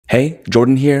Hey,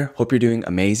 Jordan here. Hope you're doing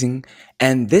amazing.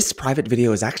 And this private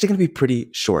video is actually going to be pretty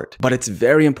short, but it's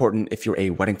very important if you're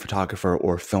a wedding photographer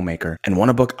or filmmaker and want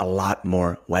to book a lot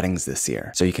more weddings this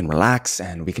year. So you can relax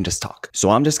and we can just talk.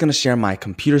 So I'm just going to share my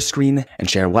computer screen and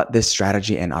share what this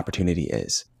strategy and opportunity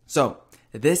is. So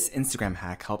this Instagram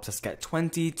hack helps us get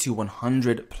 20 to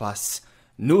 100 plus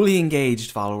newly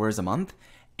engaged followers a month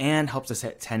and helps us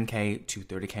hit 10K to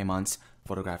 30K months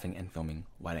photographing and filming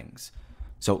weddings.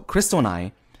 So Crystal and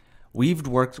I, we've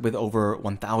worked with over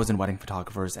 1,000 wedding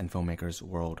photographers and filmmakers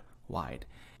worldwide.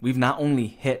 We've not only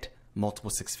hit multiple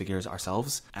six figures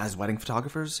ourselves as wedding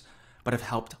photographers, but have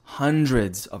helped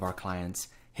hundreds of our clients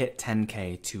hit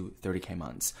 10K to 30K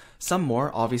months. Some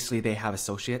more, obviously they have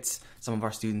associates. Some of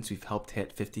our students we've helped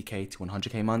hit 50K to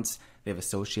 100K months. They have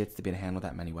associates to be able to handle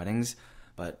that many weddings.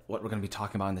 But what we're going to be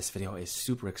talking about in this video is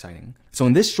super exciting. So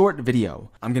in this short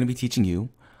video, I'm going to be teaching you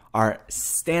our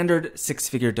standard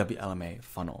six-figure WLMA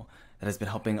funnel that has been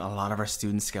helping a lot of our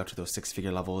students scale to those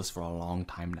six-figure levels for a long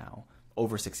time now,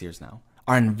 over 6 years now.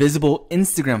 Our invisible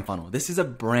Instagram funnel. This is a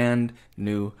brand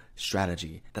new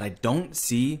strategy that I don't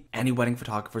see any wedding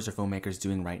photographers or filmmakers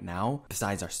doing right now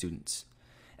besides our students.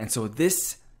 And so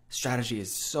this strategy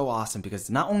is so awesome because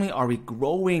not only are we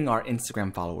growing our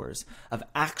Instagram followers of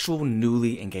actual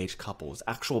newly engaged couples,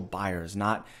 actual buyers,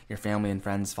 not your family and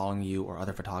friends following you or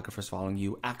other photographers following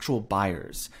you, actual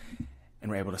buyers. And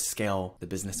we're able to scale the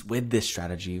business with this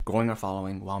strategy, growing our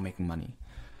following while making money.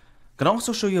 I'm gonna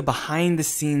also show you behind the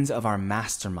scenes of our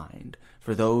mastermind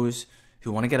for those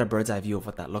who want to get a bird's eye view of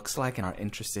what that looks like and are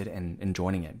interested in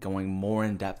joining it, going more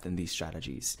in depth in these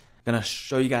strategies. I'm gonna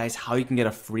show you guys how you can get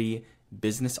a free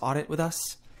business audit with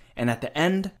us. And at the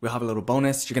end, we'll have a little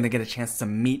bonus. You're gonna get a chance to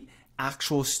meet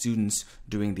actual students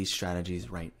doing these strategies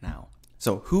right now.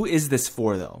 So who is this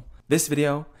for though? This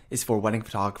video is for wedding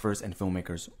photographers and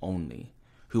filmmakers only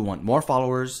who want more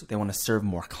followers, they want to serve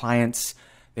more clients,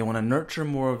 they want to nurture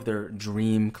more of their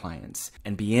dream clients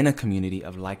and be in a community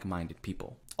of like-minded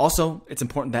people. Also, it's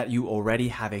important that you already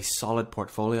have a solid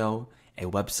portfolio, a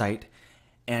website,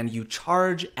 and you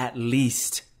charge at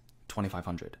least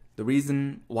 $2,500. The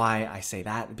reason why I say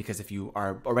that, because if you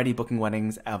are already booking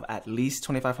weddings of at least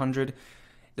 $2,500,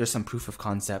 there's some proof of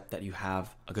concept that you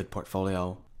have a good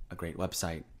portfolio, a great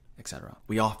website, etc.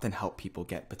 We often help people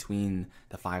get between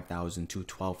the $5,000 to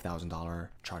 $12,000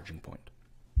 charging point.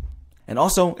 And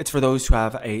also, it's for those who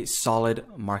have a solid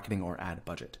marketing or ad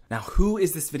budget. Now, who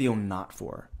is this video not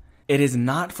for? It is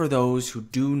not for those who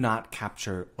do not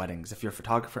capture weddings. If you're a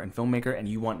photographer and filmmaker and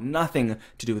you want nothing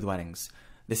to do with weddings,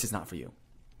 this is not for you.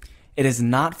 It is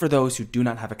not for those who do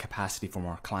not have a capacity for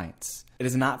more clients. It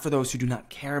is not for those who do not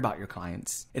care about your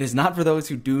clients. It is not for those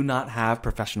who do not have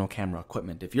professional camera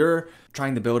equipment. If you're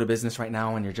trying to build a business right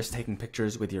now and you're just taking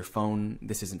pictures with your phone,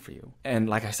 this isn't for you. And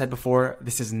like I said before,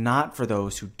 this is not for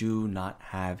those who do not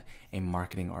have a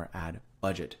marketing or ad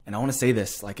budget. And I want to say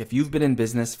this, like if you've been in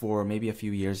business for maybe a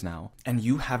few years now and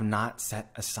you have not set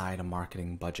aside a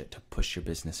marketing budget to push your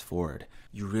business forward,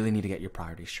 you really need to get your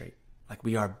priorities straight. Like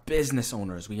we are business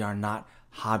owners. We are not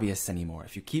hobbyists anymore.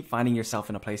 If you keep finding yourself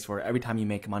in a place where every time you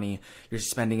make money, you're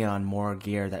spending it on more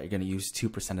gear that you're going to use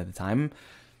 2% of the time,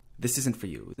 this isn't for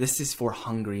you. This is for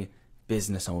hungry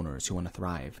business owners who want to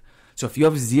thrive. So if you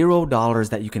have $0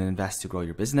 that you can invest to grow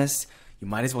your business, you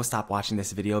might as well stop watching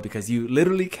this video because you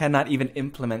literally cannot even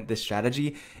implement this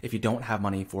strategy if you don't have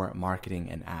money for marketing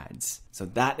and ads. So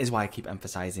that is why I keep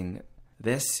emphasizing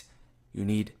this. You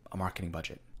need a marketing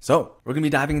budget. So we're going to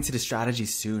be diving into the strategy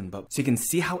soon, but so you can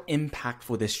see how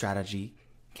impactful this strategy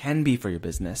can be for your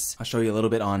business. I'll show you a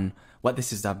little bit on what this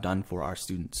has done for our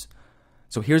students.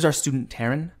 So here's our student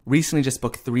Taryn. Recently just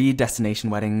booked 3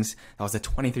 destination weddings. That was a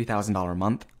 $23,000 a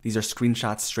month. These are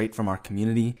screenshots straight from our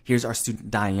community. Here's our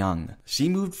student Young. She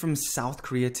moved from South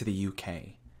Korea to the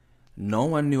UK. No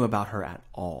one knew about her at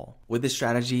all. With this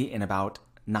strategy, in about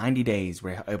 90 days,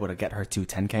 we're able to get her to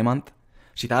 10K a month.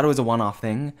 She thought it was a one-off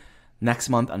thing. Next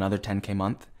month, another 10K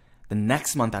month. The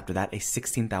next month after that, a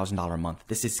 $16,000 a month.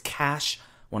 This is cash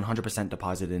 100%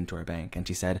 deposited into her bank. And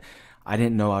she said, I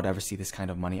didn't know I'd ever see this kind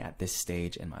of money at this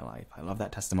stage in my life. I love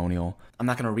that testimonial. I'm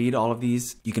not going to read all of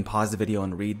these. You can pause the video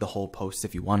and read the whole post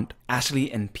if you want.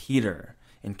 Ashley and Peter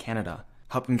in Canada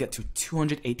helped them get to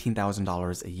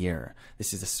 $218,000 a year.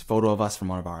 This is a photo of us from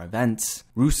one of our events.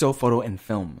 Russo Photo and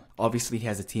Film. Obviously, he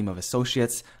has a team of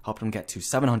associates, helped him get to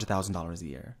 $700,000 a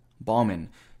year. Ballman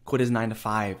quit his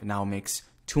 9-to-5, now makes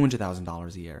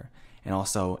 $200,000 a year. And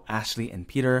also Ashley and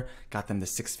Peter got them to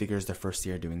 6 figures their first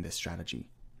year doing this strategy.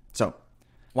 So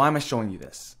why am I showing you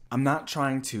this? I'm not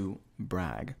trying to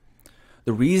brag.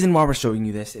 The reason why we're showing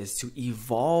you this is to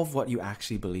evolve what you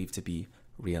actually believe to be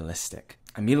realistic.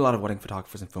 I meet a lot of wedding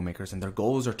photographers and filmmakers, and their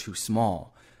goals are too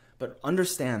small. But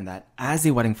understand that as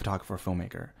a wedding photographer or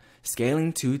filmmaker,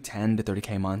 scaling to 10 to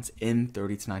 30K months in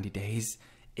 30 to 90 days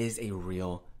is a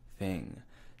real thing.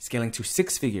 Scaling to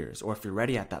 6 figures, or if you're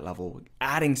ready at that level,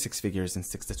 adding 6 figures in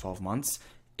 6 to 12 months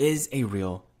is a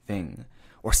real thing.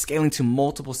 Or scaling to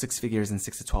multiple 6 figures in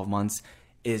 6 to 12 months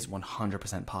is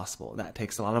 100% possible. That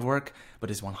takes a lot of work,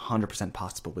 but is 100%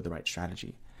 possible with the right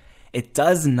strategy. It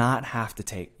does not have to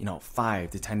take, 5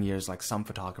 to 10 years like some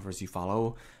photographers you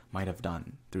follow might have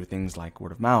done through things like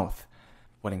word of mouth,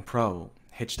 Wedding Pro,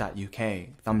 Hitch.uk,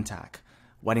 Thumbtack,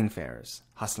 wedding fairs,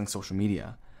 hustling social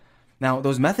media. Now,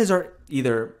 those methods are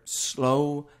either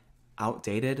slow,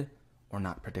 outdated, or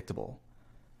not predictable.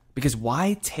 Because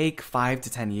why take 5 to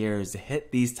 10 years to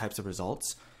hit these types of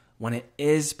results when it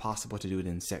is possible to do it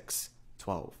in 6,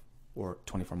 12, or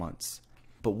 24 months?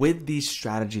 But with these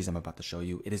strategies I'm about to show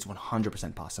you, it is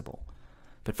 100% possible.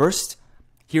 But first,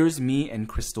 here's me and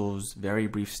Crystal's very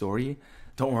brief story.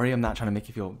 Don't worry, I'm not trying to make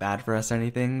you feel bad for us or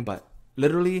anything, but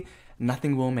literally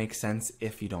nothing will make sense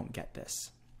if you don't get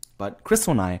this. But Crystal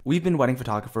and I, we've been wedding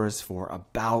photographers for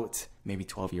about maybe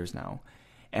 12 years now.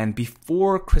 And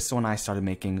before Crystal and I started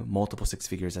making multiple 6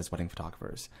 figures as wedding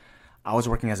photographers, I was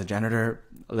working as a janitor,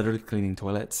 literally cleaning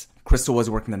toilets. Crystal was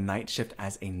working the night shift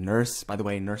as a nurse. By the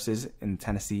way, nurses in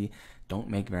Tennessee don't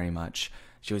make very much.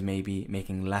 She was maybe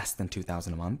making less than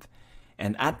 $2,000 a month.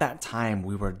 And at that time,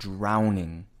 we were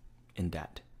drowning in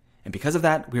debt. And because of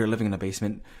that, we were living in a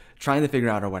basement trying to figure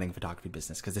out our wedding photography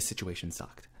business because this situation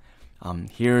sucked.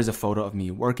 Here's a photo of me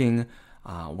working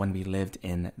when we lived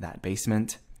in that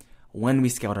basement, when we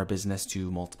scaled our business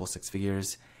to multiple 6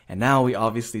 figures. And now we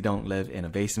obviously don't live in a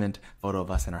basement. Photo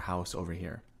of us in our house over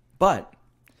here. But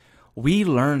we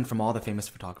learned from all the famous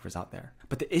photographers out there.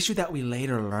 But the issue that we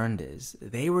later learned is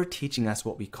they were teaching us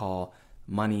what we call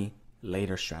money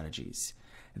later strategies.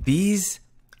 These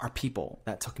are people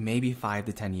that took maybe 5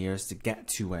 to 10 years to get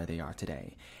to where they are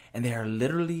today. And they are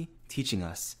literally teaching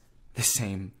us the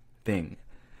same thing.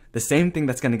 The same thing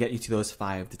that's going to get you to those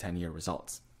 5 to 10 year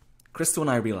results. Crystal and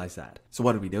I realized that. So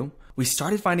what did we do? We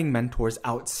started finding mentors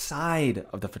outside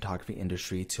of the photography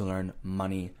industry to learn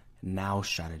money now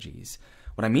strategies.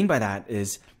 What I mean by that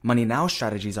is money now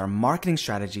strategies are marketing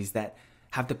strategies that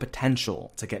have the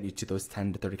potential to get you to those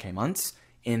 10 to 30K months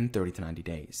in 30 to 90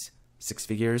 days. 6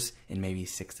 figures in maybe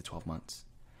 6 to 12 months.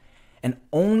 And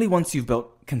only once you've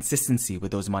built consistency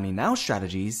with those money now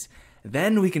strategies,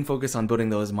 then we can focus on building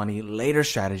those money later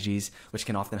strategies, which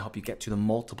can often help you get to the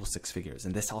multiple 6 figures.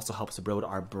 And this also helps build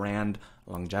our brand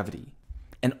longevity.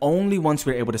 And only once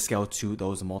we're able to scale to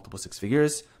those multiple 6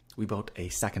 figures, we built a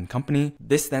second company.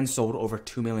 This then sold over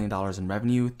 $2 million in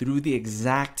revenue through the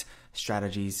exact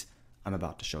strategies I'm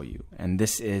about to show you. And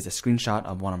this is a screenshot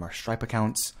of one of our Stripe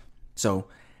accounts. So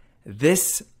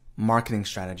this marketing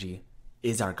strategy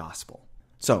is our gospel.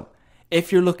 So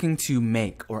if you're looking to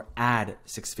make or add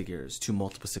 6 figures to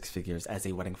multiple 6 figures as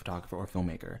a wedding photographer or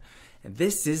filmmaker,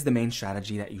 this is the main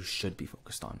strategy that you should be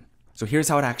focused on. So here's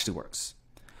how it actually works.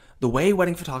 The way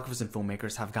wedding photographers and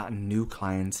filmmakers have gotten new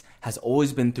clients has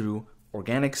always been through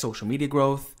organic social media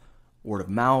growth, word of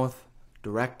mouth,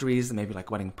 directories, maybe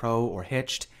like Wedding Pro or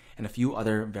Hitched, and a few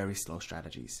other very slow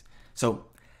strategies. So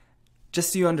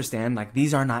just so you understand,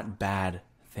 these are not bad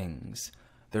things.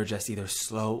 They're just either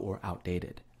slow or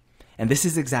outdated. And this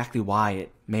is exactly why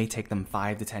it may take them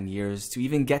 5 to 10 years to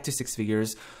even get to 6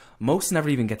 figures. Most never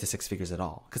even get to 6 figures at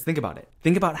all. Because think about it.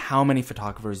 Think about how many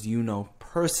photographers you know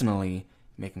personally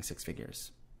making 6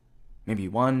 figures. Maybe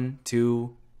 1,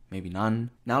 2, maybe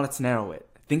none. Now let's narrow it.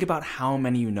 Think about how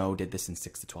many you know did this in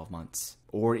 6 to 12 months.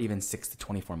 Or even 6 to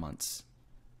 24 months.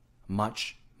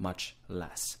 Much, much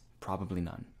less. Probably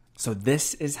none. So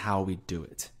this is how we do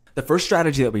it. The first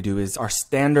strategy that we do is our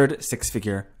standard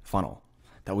 6-figure funnel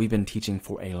that we've been teaching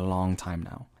for a long time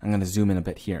now. I'm going to zoom in a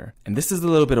bit here. And this is a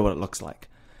little bit of what it looks like.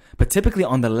 But typically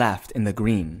on the left in the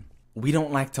green, we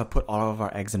don't like to put all of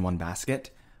our eggs in one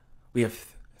basket. We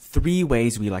have 3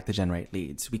 ways we like to generate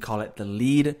leads. We call it the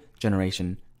lead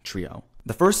generation trio.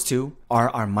 The first 2 are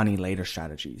our money later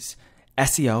strategies.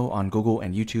 SEO on Google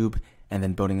and YouTube, and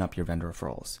then building up your vendor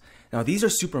referrals. Now these are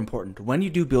super important. When you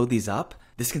do build these up,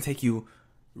 this can take you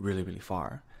really, really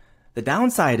far. The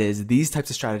downside is these types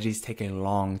of strategies take a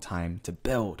long time to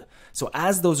build. So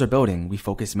as those are building, we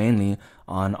focus mainly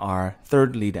on our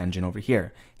third lead engine over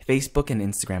here, Facebook and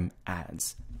Instagram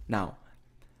ads. Now,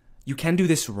 you can do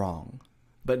this wrong,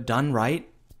 but done right,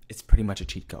 it's pretty much a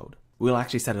cheat code. We'll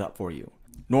actually set it up for you.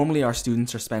 Normally our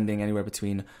students are spending anywhere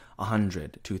between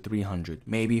 $100 to $300,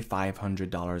 maybe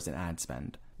 $500 in ad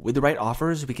spend. With the right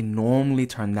offers, we can normally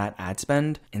turn that ad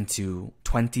spend into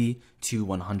 20 to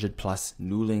 100 plus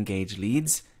newly engaged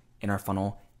leads in our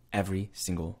funnel every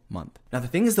single month. Now, the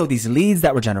thing is though, these leads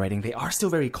that we're generating, they are still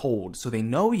very cold. So they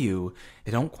know you,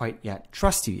 they don't quite yet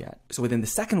trust you yet. So within the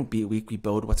second week, we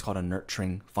build what's called a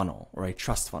nurturing funnel or a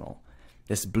trust funnel.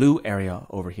 This blue area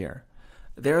over here.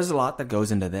 There's a lot that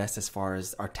goes into this as far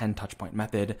as our 10 touch point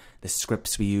method, the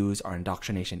scripts we use, our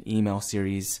indoctrination email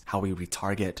series, how we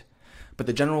retarget. But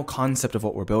the general concept of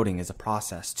what we're building is a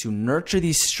process to nurture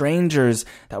these strangers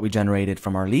that we generated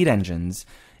from our lead engines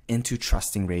into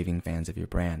trusting, raving fans of your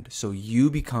brand. So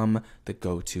you become the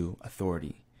go-to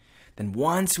authority. Then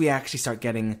once we actually start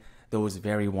getting those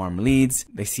very warm leads,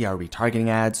 they see our retargeting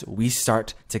ads, we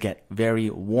start to get very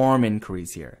warm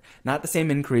inquiries here. Not the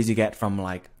same inquiries you get from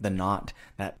like the Knot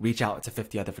that reach out to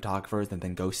 50 other photographers and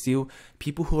then ghost you.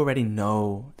 People who already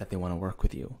know that they want to work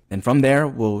with you. Then from there,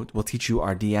 we'll teach you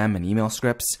our DM and email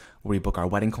scripts where we book our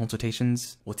wedding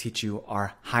consultations. We'll teach you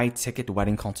our high ticket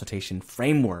wedding consultation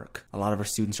framework. A lot of our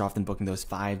students are often booking those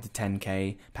 5 to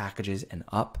 10K packages and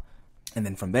up. And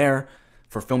then from there,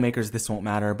 for filmmakers, this won't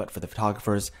matter, but for the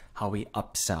photographers, how we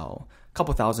upsell a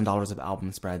couple $1,000s of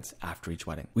album spreads after each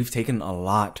wedding. We've taken a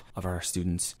lot of our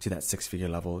students to that 6-figure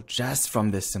level just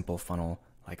from this simple funnel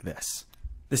like this.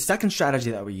 The second strategy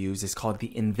that we use is called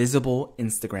the invisible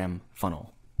Instagram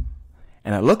funnel.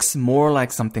 And it looks more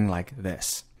like something like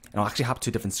this. And I'll actually hop to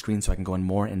a different screen so I can go in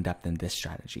more in depth in this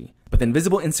strategy. But the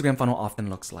invisible Instagram funnel often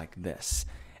looks like this.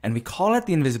 And we call it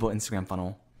the invisible Instagram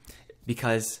funnel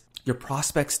because your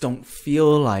prospects don't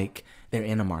feel like they're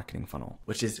in a marketing funnel,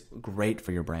 which is great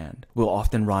for your brand. We'll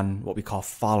often run what we call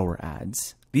follower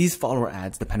ads. These follower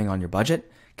ads, depending on your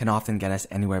budget, can often get us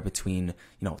anywhere between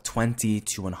 20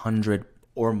 to 100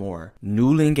 or more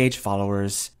newly engaged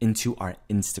followers into our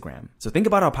Instagram. So think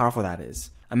about how powerful that is.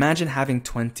 Imagine having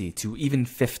 20 to even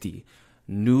 50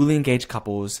 newly engaged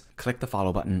couples click the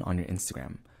follow button on your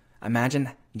Instagram. Imagine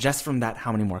just from that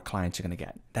how many more clients you're going to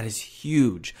get. That is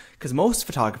huge because most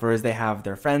photographers, they have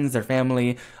their friends, their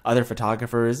family, other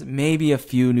photographers, maybe a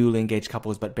few newly engaged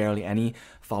couples, but barely any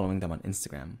following them on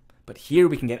Instagram. But here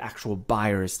we can get actual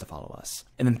buyers to follow us.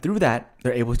 And then through that,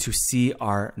 they're able to see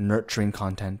our nurturing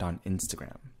content on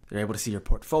Instagram. They're able to see your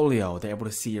portfolio. They're able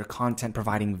to see your content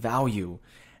providing value.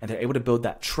 And they're able to build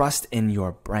that trust in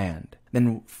your brand.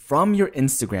 Then from your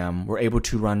Instagram, we're able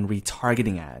to run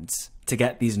retargeting ads to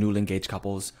get these newly engaged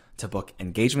couples to book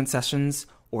engagement sessions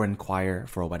or inquire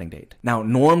for a wedding date. Now,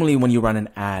 normally when you run an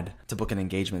ad to book an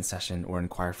engagement session or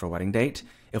inquire for a wedding date,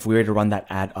 if we were to run that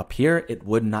ad up here, it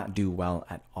would not do well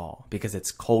at all because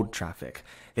it's cold traffic.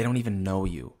 They don't even know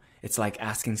you. It's like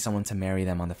asking someone to marry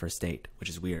them on the first date, which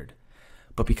is weird.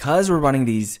 But because we're running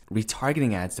these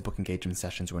retargeting ads to book engagement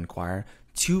sessions or inquire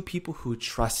to people who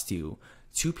trust you,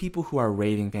 to people who are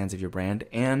raving fans of your brand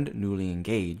and newly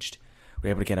engaged, we're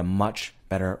able to get a much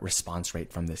better response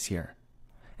rate from this here.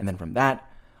 And then from that,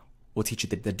 we'll teach you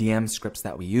the DM scripts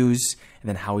that we use and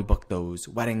then how we book those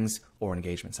weddings or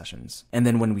engagement sessions. And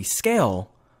then when we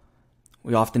scale,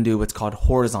 we often do what's called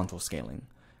horizontal scaling,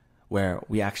 where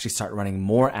we actually start running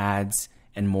more ads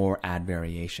and more ad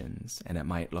variations. And it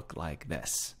might look like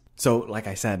this. So like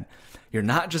I said, you're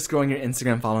not just growing your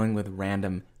Instagram following with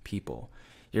random people.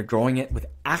 You're growing it with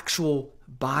actual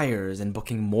buyers and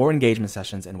booking more engagement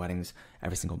sessions and weddings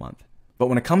every single month. But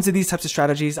when it comes to these types of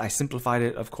strategies, I simplified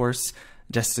it, of course,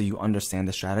 just so you understand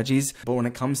the strategies. But when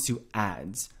it comes to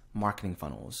ads, marketing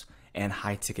funnels, and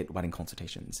high ticket wedding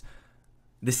consultations,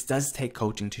 this does take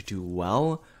coaching to do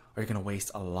well, or you're going to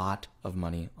waste a lot of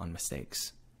money on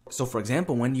mistakes. So for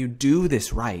example, when you do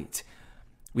this right,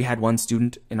 we had one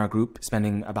student in our group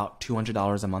spending about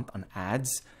 $200 a month on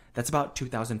ads. That's about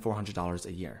 $2,400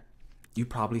 a year. You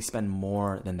probably spend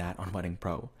more than that on Wedding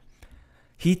Pro.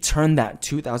 He turned that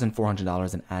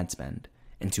 $2,400 in ad spend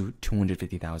into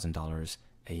 $250,000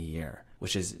 a year,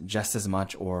 which is just as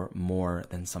much or more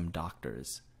than some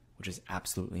doctors, which is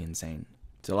absolutely insane.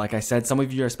 So like I said, some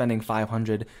of you are spending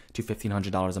 $500 to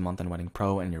 $1,500 a month on Wedding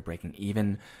Pro and you're breaking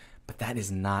even, but that is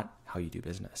not how you do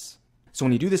business. So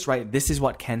when you do this right, this is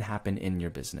what can happen in your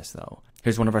business though.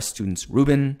 Here's one of our students,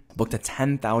 Ruben, booked a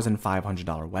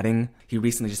 $10,500 wedding. He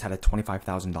recently just had a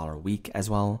 $25,000 week as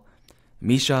well.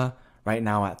 Misha, right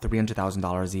now at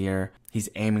 $300,000 a year. He's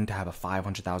aiming to have a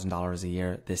 $500,000 a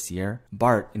year this year.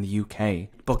 Bart in the UK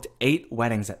booked 8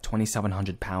 weddings at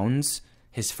 £2,700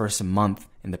 his first month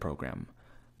in the program.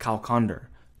 Kyle Conder,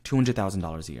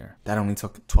 $200,000 a year. That only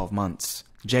took 12 months.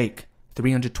 Jake,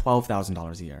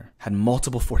 $312,000 a year, had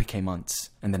multiple 40K months.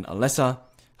 And then Alyssa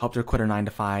helped her quit her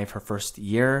 9-to-5 her first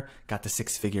year, got to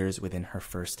 6 figures within her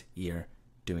first year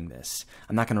doing this.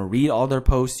 I'm not going to read all their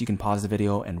posts. You can pause the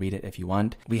video and read it if you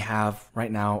want. We have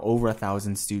right now over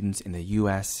 1,000 students in the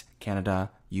US,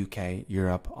 Canada, UK,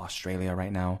 Europe, Australia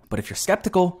right now. But if you're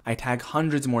skeptical, I tag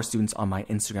hundreds more students on my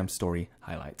Instagram story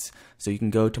highlights. So you can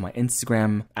go to my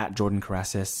Instagram at Jordan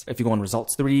Caressis. If you go on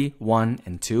results 3, 1,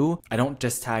 and 2, I don't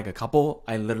just tag a couple,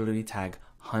 I literally tag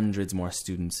hundreds more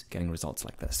students getting results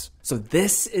like this. So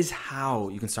this is how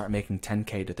you can start making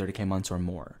 10K to 30K months or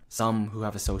more. Some who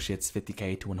have associates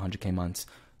 50K to 100K months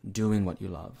doing what you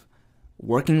love.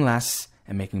 Working less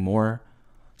and making more,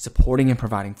 supporting and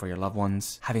providing for your loved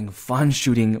ones, having fun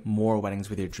shooting more weddings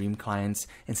with your dream clients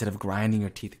instead of grinding your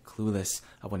teeth clueless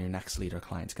of when your next lead or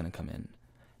client's gonna come in.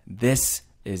 This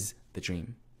is the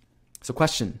dream. So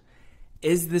question,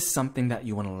 is this something that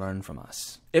you wanna learn from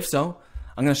us? If so,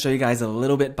 I'm gonna show you guys a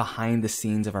little bit behind the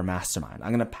scenes of our mastermind.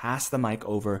 I'm gonna pass the mic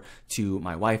over to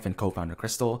my wife and co-founder,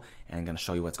 Crystal, and I'm gonna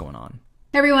show you what's going on.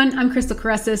 Hey everyone, I'm Crystal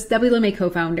Caressis, WLMA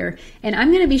co-founder, and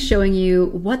I'm going to be showing you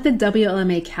what the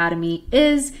WLMA Academy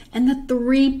is and the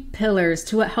 3 pillars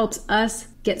to what helps us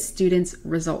get students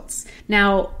results.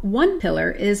 Now, one pillar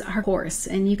is our course,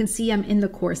 and you can see I'm in the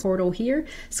course portal here,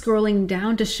 scrolling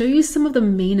down to show you some of the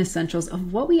main essentials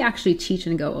of what we actually teach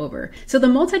and go over. So the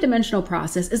multidimensional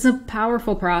process is a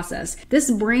powerful process.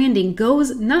 This branding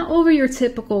goes not over your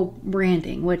typical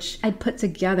branding, which I put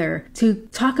together to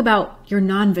talk about your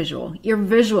non-visual, your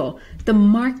visual, the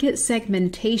market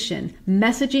segmentation,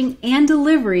 messaging, and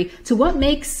delivery to what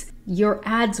makes your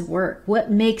ads work,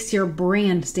 what makes your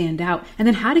brand stand out, and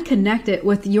then how to connect it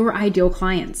with your ideal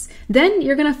clients. Then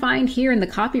you're going to find here in the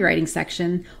copywriting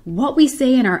section what we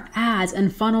say in our ads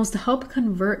and funnels to help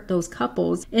convert those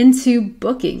couples into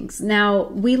bookings. Now,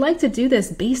 we like to do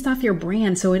this based off your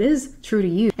brand, so it is true to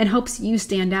you and helps you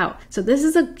stand out. So this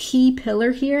is a key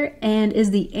pillar here and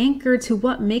is the anchor to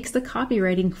what makes the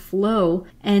copywriting flow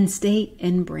and stay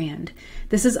in brand.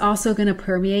 This is also going to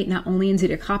permeate not only into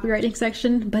the copywriting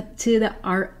section, but to the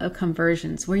art of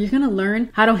conversions, where you're going to learn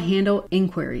how to handle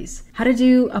inquiries, how to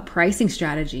do a pricing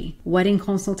strategy, wedding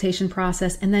consultation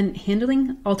process, and then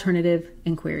handling alternative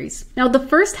inquiries. Now, the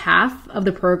first half of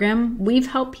the program, we've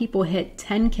helped people hit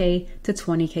 10K to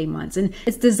 20K months, and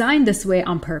it's designed this way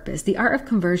on purpose. The art of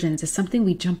conversions is something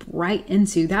we jump right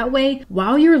into. That way,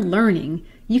 while you're learning,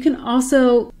 you can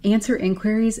also answer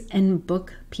inquiries and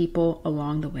book people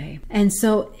along the way. And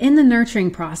so in the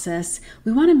nurturing process,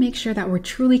 we want to make sure that we're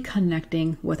truly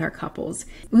connecting with our couples.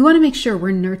 We want to make sure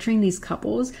we're nurturing these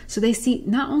couples so they see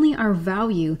not only our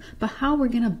value, but how we're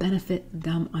going to benefit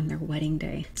them on their wedding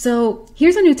day. So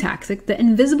here's a new tactic, the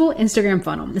invisible Instagram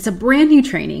funnel. It's a brand new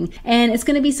training, and it's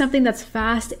going to be something that's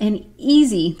fast and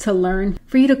easy to learn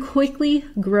for you to quickly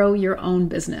grow your own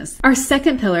business. Our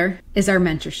second pillar is our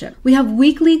mentorship. We have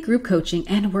weekly group coaching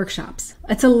and workshops.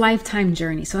 It's a lifetime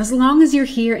journey. So as long as you're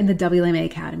here in the WLMA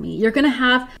Academy, you're going to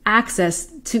have access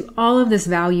to all of this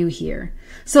value here.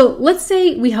 So let's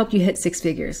say we helped you hit 6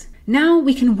 figures. Now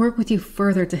we can work with you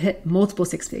further to hit multiple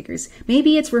 6 figures.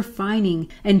 Maybe it's refining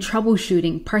and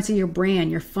troubleshooting parts of your brand,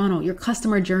 your funnel, your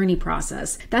customer journey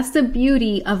process. That's the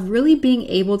beauty of really being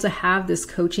able to have this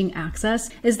coaching access,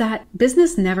 is that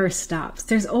business never stops.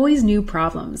 There's always new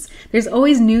problems. There's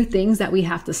always new things that we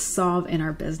have to solve in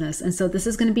our business. And so this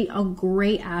is going to be a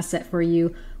great asset for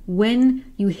you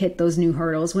when you hit those new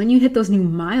hurdles, when you hit those new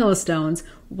milestones.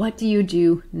 What do you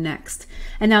do next?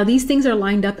 And now these things are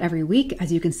lined up every week.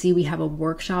 As you can see, we have a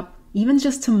workshop even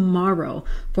just tomorrow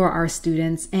for our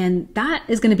students. And that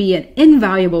is going to be an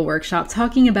invaluable workshop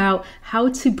talking about how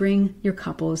to bring your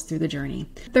couples through the journey.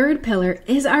 Third pillar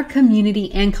is our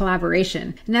community and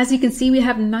collaboration. And as you can see, we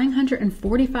have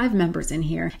 945 members in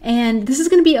here. And this is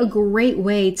going to be a great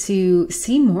way to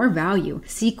see more value,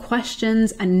 see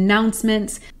questions,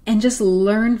 announcements, and just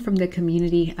learn from the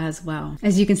community as well.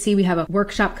 As you can see, we have a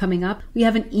workshop coming up. We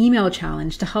have an email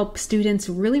challenge to help students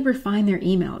really refine their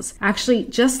emails. Actually,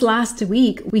 just last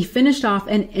week, we finished off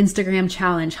an Instagram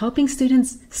challenge, helping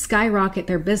students skyrocket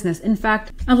their business. In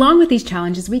fact, along with these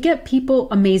challenges, we get people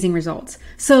amazing results.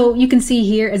 So you can see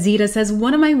here, Azita says,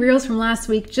 one of my reels from last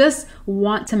week, just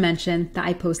want to mention that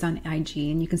I post on IG,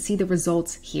 and you can see the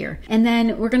results here. And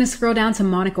then we're going to scroll down to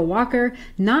Monica Walker.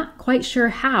 Not quite sure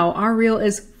how. Our reel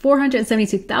is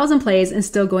 472,000 plays and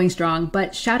still going strong,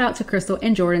 but shout out to Crystal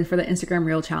and Jordan for the Instagram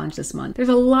Reel Challenge this month. There's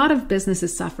a lot of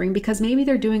businesses suffering because maybe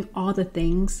they're doing all the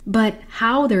things, but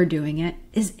how they're doing it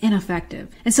is ineffective.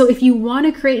 And so if you want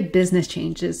to create business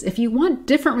changes, if you want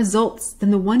different results than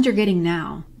the ones you're getting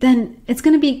now, then it's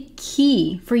going to be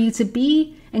key for you to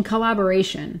be in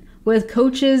collaboration with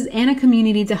coaches and a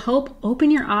community to help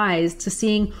open your eyes to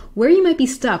seeing where you might be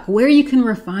stuck, where you can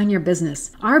refine your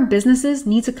business. Our businesses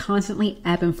need to constantly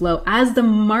ebb and flow as the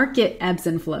market ebbs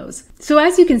and flows. So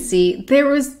as you can see, there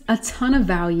was a ton of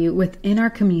value within our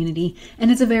community,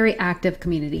 and it's a very active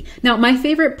community. Now, my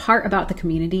favorite part about the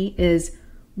community is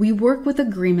we work with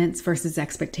agreements versus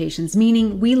expectations,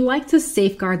 meaning we like to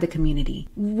safeguard the community.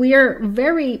 We're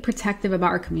very protective about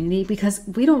our community because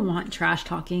we don't want trash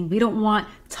talking. We don't want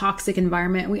toxic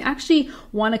environment. We actually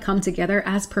want to come together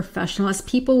as professionals, as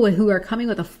people who are coming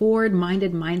with a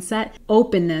forward-minded mindset,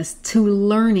 openness to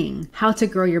learning how to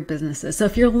grow your businesses. So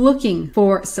if you're looking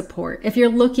for support, if you're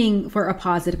looking for a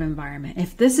positive environment,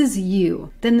 if this is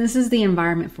you, then this is the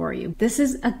environment for you. This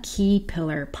is a key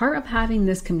pillar. Part of having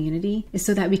this community is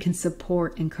so that we can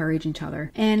support, encourage each other.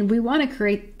 And we want to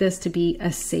create this to be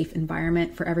a safe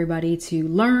environment for everybody to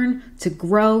learn, to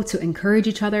grow, to encourage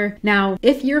each other. Now,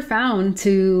 if you're found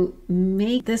to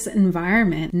make this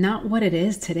environment not what it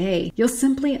is today, you'll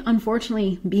simply,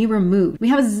 unfortunately, be removed. We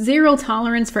have zero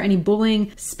tolerance for any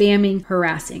bullying, spamming,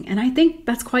 harassing, and I think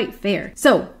that's quite fair.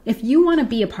 So if you want to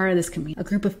be a part of this community, a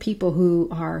group of people who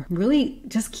are really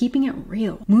just keeping it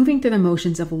real, moving through the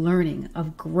motions of learning,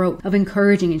 of growth, of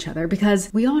encouraging each other,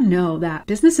 because we all know that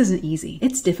business isn't easy.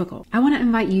 It's difficult. I want to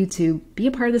invite you to be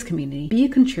a part of this community, be a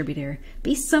contributor,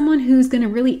 be someone who's going to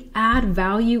really add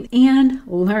value and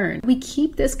learn. We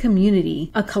keep this community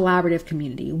a collaborative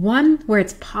community, one where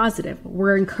it's positive,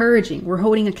 we're encouraging, we're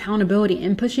holding accountability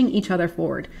and pushing each other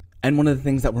forward. And one of the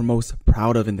things that we're most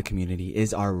proud of in the community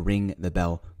is our ring the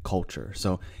bell culture.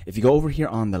 So if you go over here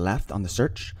on the left on the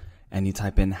search and you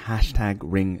type in hashtag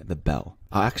ring the bell,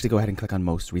 I'll actually go ahead and click on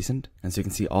most recent. And so you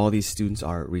can see all these students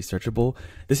are researchable.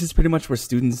 This is pretty much where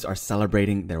students are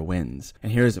celebrating their wins.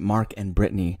 And here's Mark and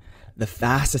Brittany, the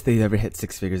fastest they've ever hit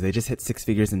six figures. They just hit 6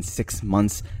 figures in 6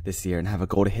 months this year and have a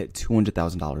goal to hit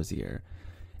 $200,000 a year.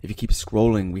 If you keep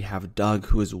scrolling, we have Doug,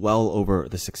 who is well over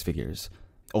the 6 figures.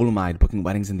 Olamide booking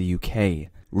weddings in the UK.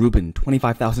 Ruben,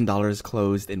 $25,000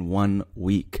 closed in 1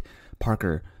 week.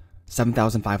 Parker,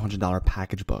 $7,500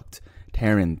 package booked.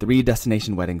 Taryn, 3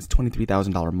 destination weddings,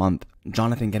 $23,000 month.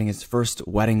 Jonathan getting his first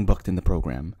wedding booked in the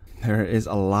program. There is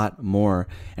a lot more.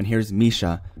 And here's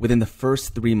Misha, within the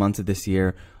first 3 months of this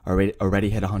year, already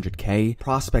hit 100K.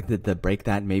 Prospected to break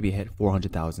that, maybe hit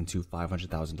 $400,000 to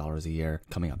 $500,000 a year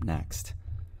coming up next.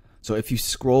 So if you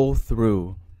scroll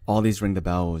through all these ring the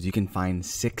bells, you can find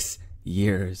 6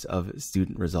 years of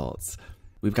student results.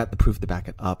 We've got the proof to back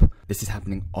it up. This is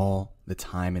happening all the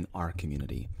time in our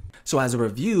community. So as a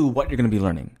review, what you're going to be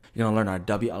learning, you're going to learn our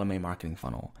WLMA marketing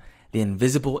funnel, the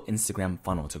invisible Instagram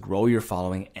funnel to grow your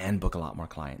following and book a lot more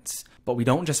clients. But we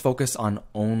don't just focus on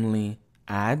only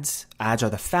ads. Ads are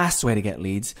the fast way to get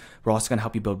leads. We're also going to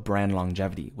help you build brand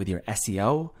longevity with your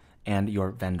SEO and your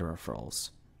vendor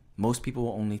referrals. Most people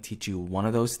will only teach you one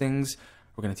of those things.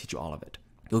 We're going to teach you all of it.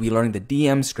 You'll be learning the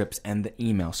DM scripts and the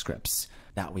email scripts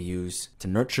that we use to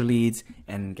nurture leads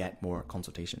and get more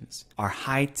consultations. Our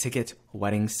high ticket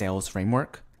wedding sales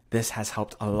framework. This has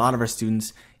helped a lot of our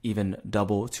students even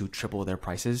double to triple their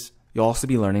prices. You'll also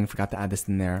be learning, forgot to add this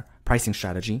in there, pricing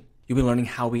strategy. You'll be learning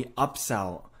how we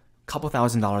upsell a couple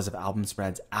 $1,000s of album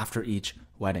spreads after each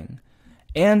wedding.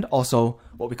 And also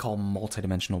what we call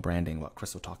multidimensional branding, what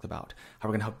Crystal talked about. How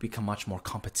we're gonna help you become much more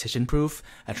competition proof,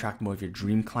 attract more of your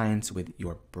dream clients with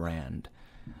your brand.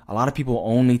 A lot of people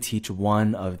will only teach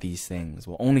one of these things.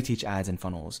 We'll only teach ads and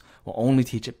funnels. We'll only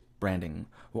teach branding.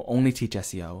 We'll only teach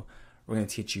SEO. We're going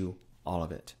to teach you all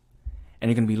of it. And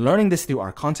you're going to be learning this through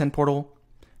our content portal,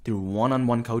 through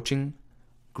one-on-one coaching,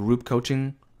 group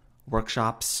coaching,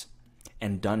 workshops,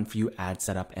 and done for you ad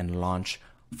setup and launch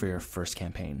for your first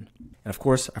campaign. And of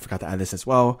course, I forgot to add this as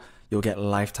well. You'll get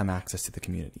lifetime access to the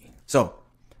community. So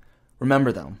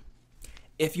remember though,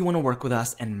 if you want to work with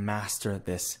us and master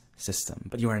this system,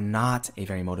 but you are not a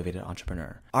very motivated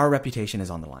entrepreneur, our reputation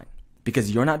is on the line.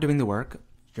 Because you're not doing the work,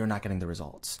 you're not getting the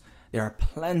results. There are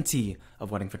plenty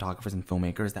of wedding photographers and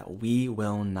filmmakers that we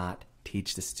will not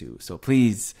teach this to. So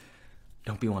please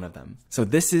don't be one of them. So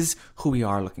this is who we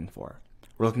are looking for.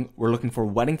 We're looking for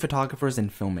wedding photographers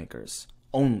and filmmakers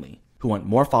only, who want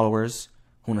more followers,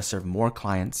 who want to serve more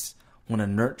clients, who want to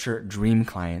nurture dream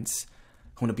clients,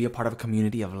 who want to be a part of a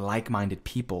community of like-minded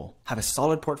people, have a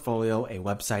solid portfolio, a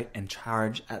website, and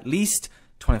charge at least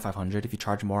 $2,500. If you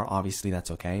charge more, obviously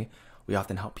that's okay. We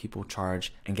often help people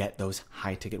charge and get those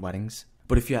high-ticket weddings.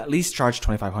 But if you at least charge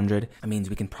 $2,500, that means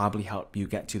we can probably help you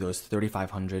get to those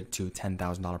 $3,500 to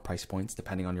 $10,000 price points,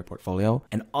 depending on your portfolio.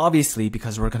 And obviously,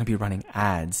 because we're going to be running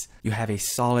ads, you have a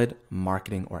solid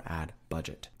marketing or ad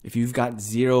budget. If you've got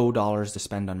 $0 to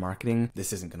spend on marketing,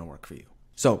 this isn't going to work for you.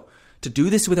 So To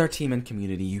do this with our team and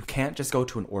community, you can't just go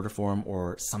to an order form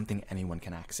or something anyone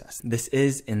can access. This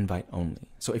is invite only.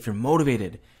 So if you're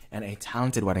motivated and a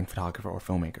talented wedding photographer or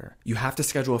filmmaker, you have to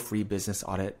schedule a free business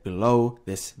audit below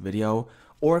this video,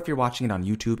 or if you're watching it on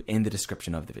YouTube, in the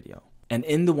description of the video. And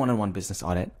in the one-on-one business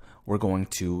audit, we're going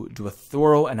to do a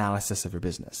thorough analysis of your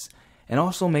business and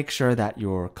also make sure that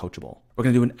you're coachable. We're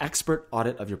going to do an expert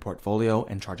audit of your portfolio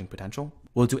and charging potential.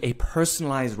 We'll do a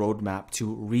personalized roadmap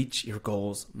to reach your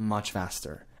goals much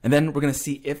faster. And then we're going to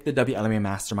see if the WLMA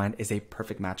Mastermind is a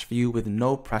perfect match for you with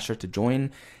no pressure to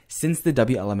join, since the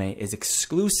WLMA is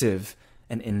exclusive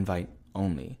and invite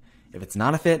only. If it's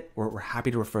not a fit, we're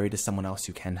happy to refer you to someone else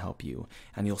who can help you,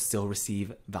 and you'll still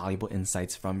receive valuable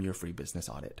insights from your free business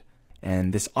audit.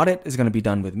 And this audit is going to be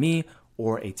done with me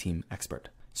or a team expert.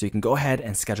 So you can go ahead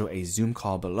and schedule a Zoom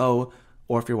call below,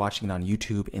 or if you're watching it on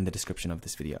YouTube, in the description of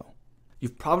this video.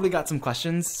 You've probably got some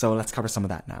questions, so let's cover some of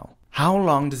that now. How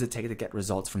long does it take to get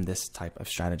results from this type of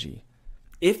strategy?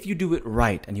 If you do it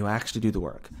right and you actually do the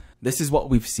work, this is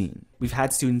what we've seen. We've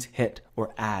had students hit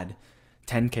or add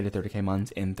 10K to 30K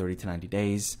months in 30 to 90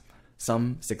 days,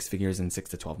 some 6 figures in 6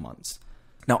 to 12 months.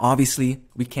 Now, obviously,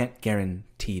 we can't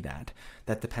guarantee that.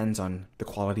 That depends on the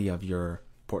quality of your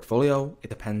portfolio. It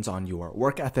depends on your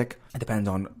work ethic. It depends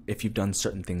on if you've done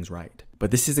certain things right.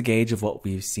 But this is a gauge of what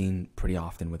we've seen pretty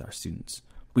often with our students.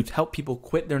 We've helped people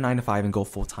quit their 9 to 5 and go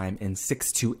full-time in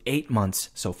 6 to 8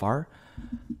 months so far.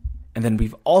 And then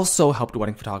we've also helped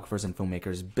wedding photographers and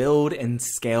filmmakers build and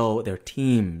scale their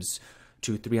teams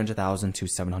to $300,000 to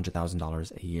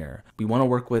 $700,000 a year. We want to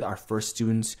work with our first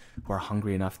students who are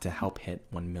hungry enough to help hit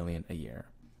 1 million a year.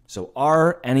 So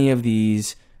are any of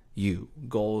these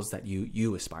goals that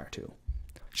you aspire to?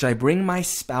 Should I bring my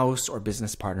spouse or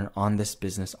business partner on this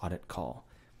business audit call?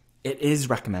 It is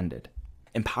recommended.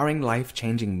 Empowering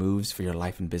life-changing moves for your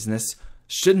life and business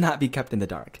should not be kept in the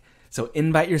dark. So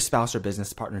invite your spouse or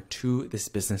business partner to this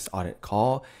business audit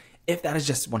call. If that is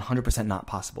just 100% not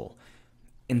possible,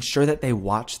 ensure that they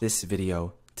watch this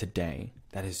video today.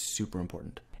 That is super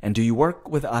important. And do you work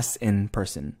with us in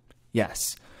person?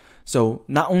 Yes. So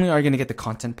not only are you going to get the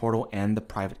content portal and the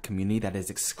private community that is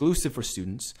exclusive for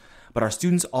students, but our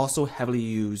students also heavily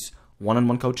use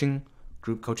one-on-one coaching,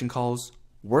 group coaching calls,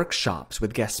 workshops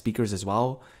with guest speakers as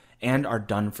well, and our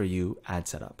done-for-you ad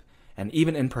setup, and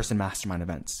even in-person mastermind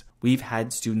events. We've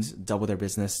had students double their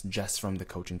business just from the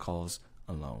coaching calls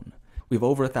alone. We have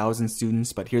over 1,000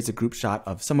 students, but here's a group shot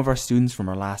of some of our students from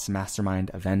our last mastermind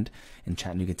event in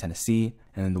Chattanooga, Tennessee,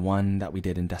 and then the one that we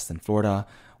did in Destin, Florida.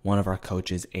 One of our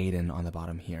coaches, Aiden, on the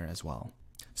bottom here as well.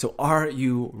 So are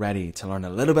you ready to learn a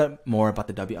little bit more about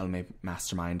the WLMA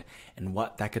Mastermind and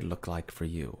what that could look like for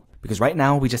you? Because right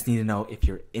now, we just need to know if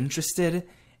you're interested,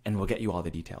 and we'll get you all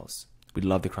the details. We'd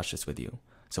love to crush this with you.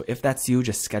 So if that's you,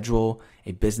 just schedule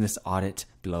a business audit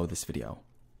below this video.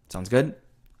 Sounds good?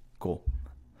 Cool.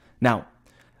 Now,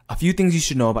 a few things you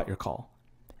should know about your call.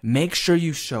 Make sure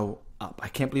you show up. I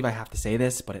can't believe I have to say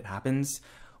this, but it happens.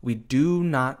 We do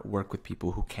not work with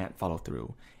people who can't follow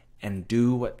through and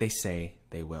do what they say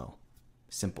they will.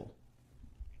 Simple.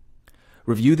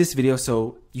 Review this video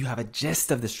so you have a gist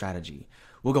of the strategy.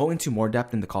 We'll go into more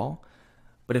depth in the call,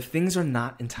 but if things are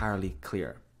not entirely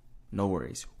clear, no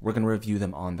worries. We're going to review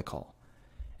them on the call.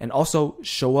 And also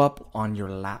show up on your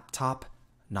laptop,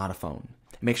 not a phone.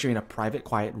 Make sure you're in a private,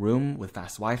 quiet room with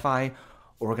fast Wi-Fi,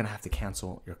 or we're going to have to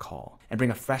cancel your call. And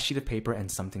bring a fresh sheet of paper and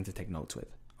something to take notes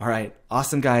with. All right,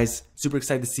 awesome guys. Super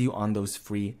excited to see you on those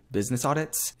free business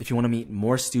audits. If you want to meet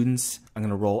more students, I'm going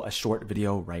to roll a short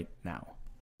video right now.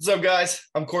 What's up, guys?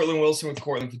 I'm Cortland Wilson with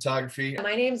Cortland Photography.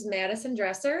 My name's Madison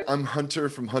Dresser. I'm Hunter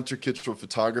from Hunter Kitchell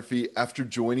Photography. After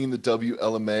joining the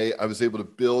WLMA, I was able to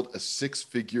build a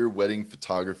 6-figure wedding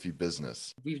photography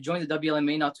business. We've joined the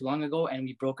WLMA not too long ago, and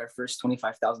we broke our first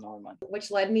 $25,000 month. Which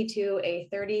led me to a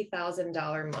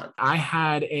 $30,000 month. I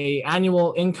had an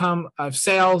annual income of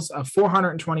sales of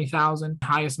 $420,000.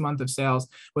 Highest month of sales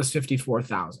was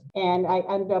 $54,000. And I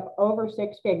ended up over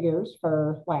 6 figures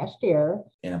for last year.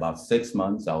 In about 6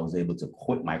 months, I was able to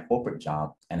quit my corporate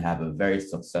job and have a very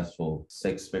successful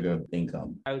 6-figure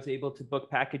income. I was able to book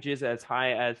packages as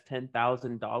high as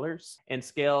 $10,000 and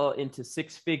scale into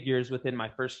 6 figures within my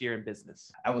first year in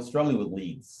business. I was struggling with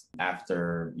leads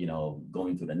after,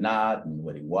 going through the knot and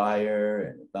wedding wire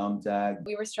and the thumb tag.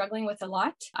 We were struggling with a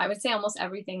lot. I would say almost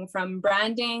everything from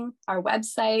branding, our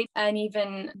website, and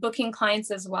even booking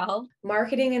clients as well.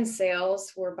 Marketing and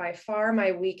sales were by far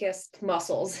my weakest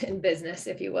muscles in business,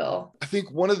 if you will. I think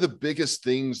one of the biggest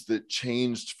things that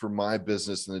changed used for my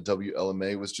business in the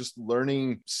WLMA was just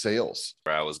learning sales.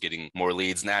 I was getting more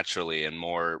leads naturally and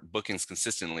more bookings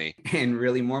consistently. And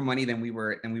really more money than we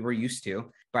were used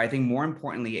to. But I think more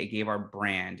importantly, it gave our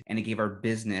brand and it gave our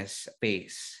business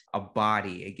face, a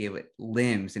body, it gave it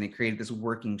limbs, and it created this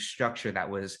working structure that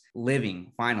was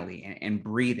living finally and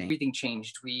breathing. Everything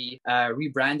changed. We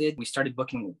rebranded. We started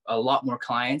booking a lot more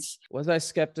clients. Was I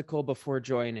skeptical before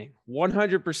joining?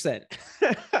 100%.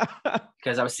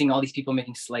 Because I was seeing all these people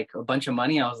making like a bunch of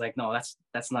money. I was like, no,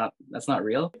 that's not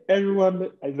real.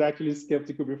 Everyone is actually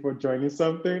skeptical before joining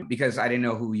something. Because I didn't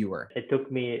know who you were. It took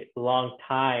me a long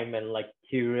time and like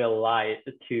to realize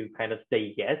to kind of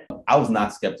say yes. I was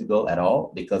not skeptical at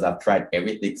all because I've tried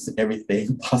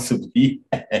everything possibly.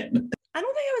 I don't think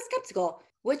I was skeptical,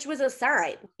 which was a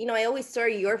sign. You know, I always saw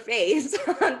your face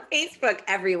on Facebook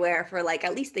everywhere for like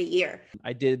at least a year.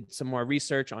 I did some more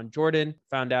research on Jordan,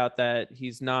 found out that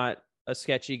he's not a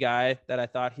sketchy guy that I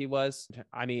thought he was.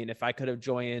 I mean, if I could have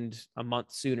joined a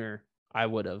month sooner, I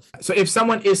would have. So if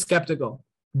someone is skeptical,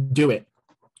 do it.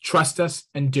 Trust us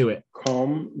and do it.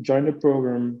 Come, join the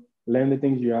program, learn the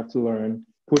things you have to learn,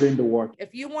 put in the work.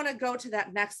 If you want to go to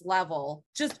that next level,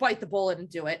 just bite the bullet and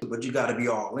do it. But you got to be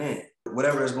all in.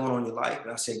 Whatever is going on in your life,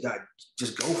 and I say, God,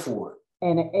 just go for it.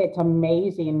 And it's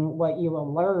amazing what you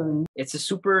will learn. It's a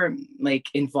super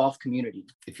involved community.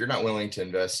 If you're not willing to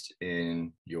invest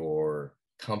in your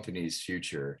company's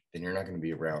future, then you're not going to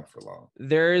be around for long.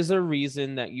 There is a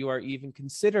reason that you are even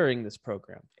considering this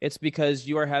program. It's because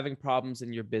you are having problems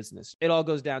in your business. It all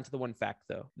goes down to the one fact,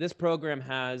 though. This program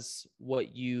has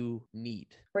what you need.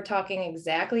 We're talking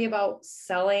exactly about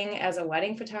selling as a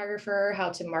wedding photographer, how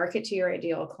to market to your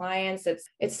ideal clients.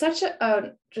 It's such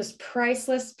a just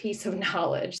priceless piece of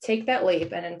knowledge. Take that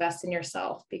leap and invest in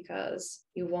yourself because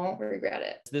you won't regret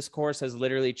it. This course has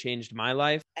literally changed my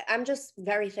life. I'm just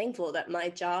very thankful that my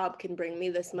job can bring me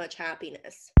this much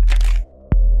happiness.